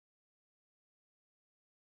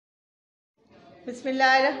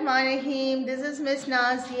Bismillahirrahmanirrahim. This is Miss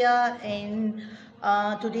Nazia, and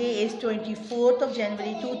today is 24th of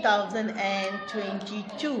January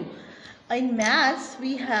 2022. In maths,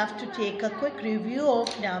 we have to take a quick review of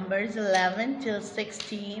numbers 11 till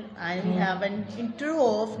 16, and we have an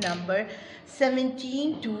intro of number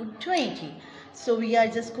 17 to 20. So we are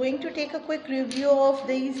just going to take a quick review of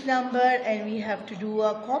these number, and we have to do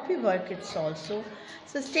a copy work it's also.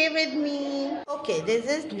 So stay with me. Okay, this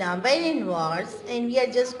is number in words, and we are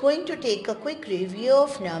just going to take a quick review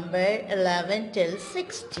of number 11 till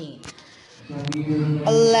 16.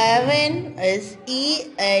 11 is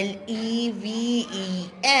ELEVEN.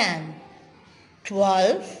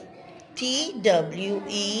 12 TWELVE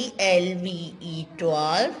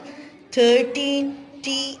 12. 13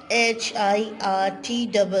 THIRTEEN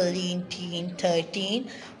 13.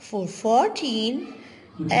 For 14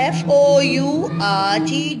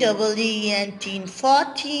 FOURTEEN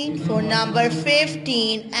 14. For number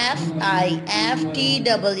 15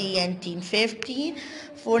 FIFTEEN 15.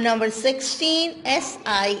 For number 16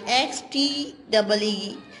 SIXTEEN.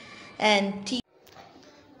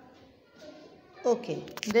 Okay,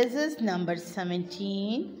 this is number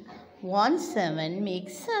 17. 1 7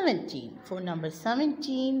 makes 17. For number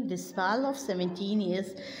 17, the spell of 17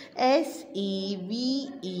 is SEVEN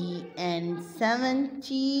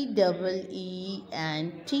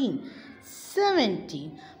 17.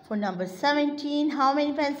 17. For number 17, how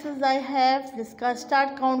many pencils I have?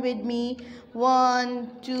 Start count with me. 1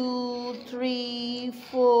 2 3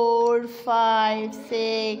 4 5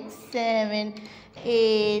 6 7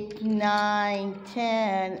 8 9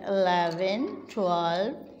 10 11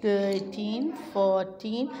 12 13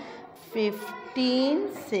 14 15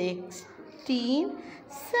 16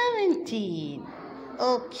 17.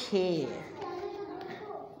 Okay,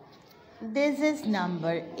 this is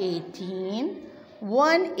number 18.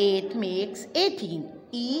 1 8 makes 18.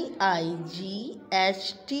 EIGHTEEN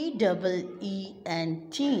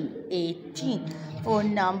 18. For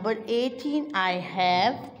number 18, I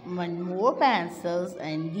have one more pencils,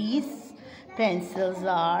 and these pencils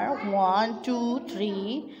are 1 2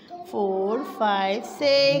 3 4 5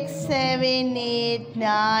 6 7 8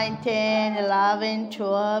 9 10 11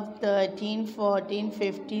 12 13 14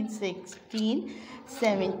 15 16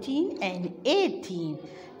 17 and 18.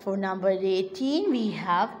 For number 18, we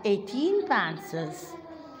have 18 pencils.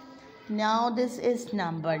 Now this is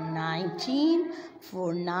number 19.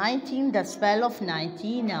 For 19, the spell of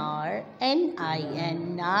 19 are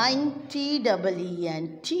NIN 19.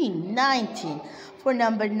 For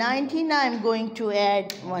number 19, I am going to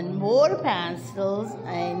add one more pencils,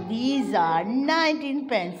 and these are 19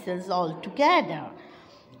 pencils altogether.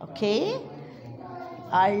 Okay.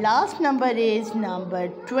 Our last number is number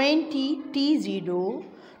 20. T0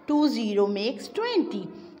 20 makes 20.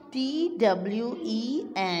 TWENTY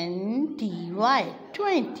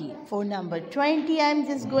 20. For number 20, I am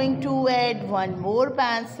just going to add one more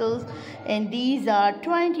pencils, and these are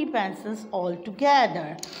 20 pencils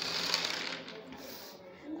altogether.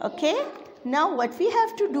 Okay, now what we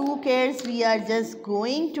have to do, kids, we are just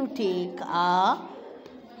going to take a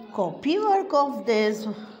copy work of this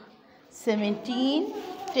 17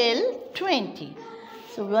 till 20.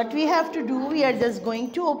 So what we have to do, we are just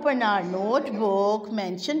going to open our notebook,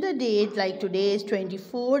 mention the date, like today is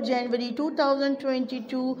 24 January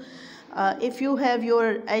 2022. If you have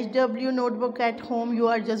your HW notebook at home, you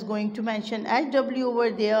are just going to mention HW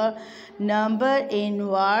over there, number in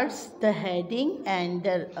words, the heading, and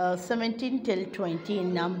the 17 till 20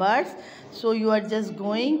 in numbers. So you are just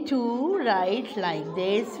going to write like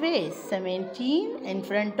this way. 17, in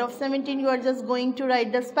front of 17, you are just going to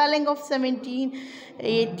write the spelling of 17,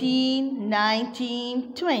 18,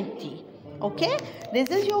 19, 20. Okay, this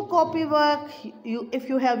is your copy work. If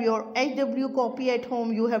you have your HW copy at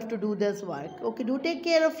home, you have to do this work. Okay, do take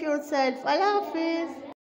care of yourself. Allah Hafiz.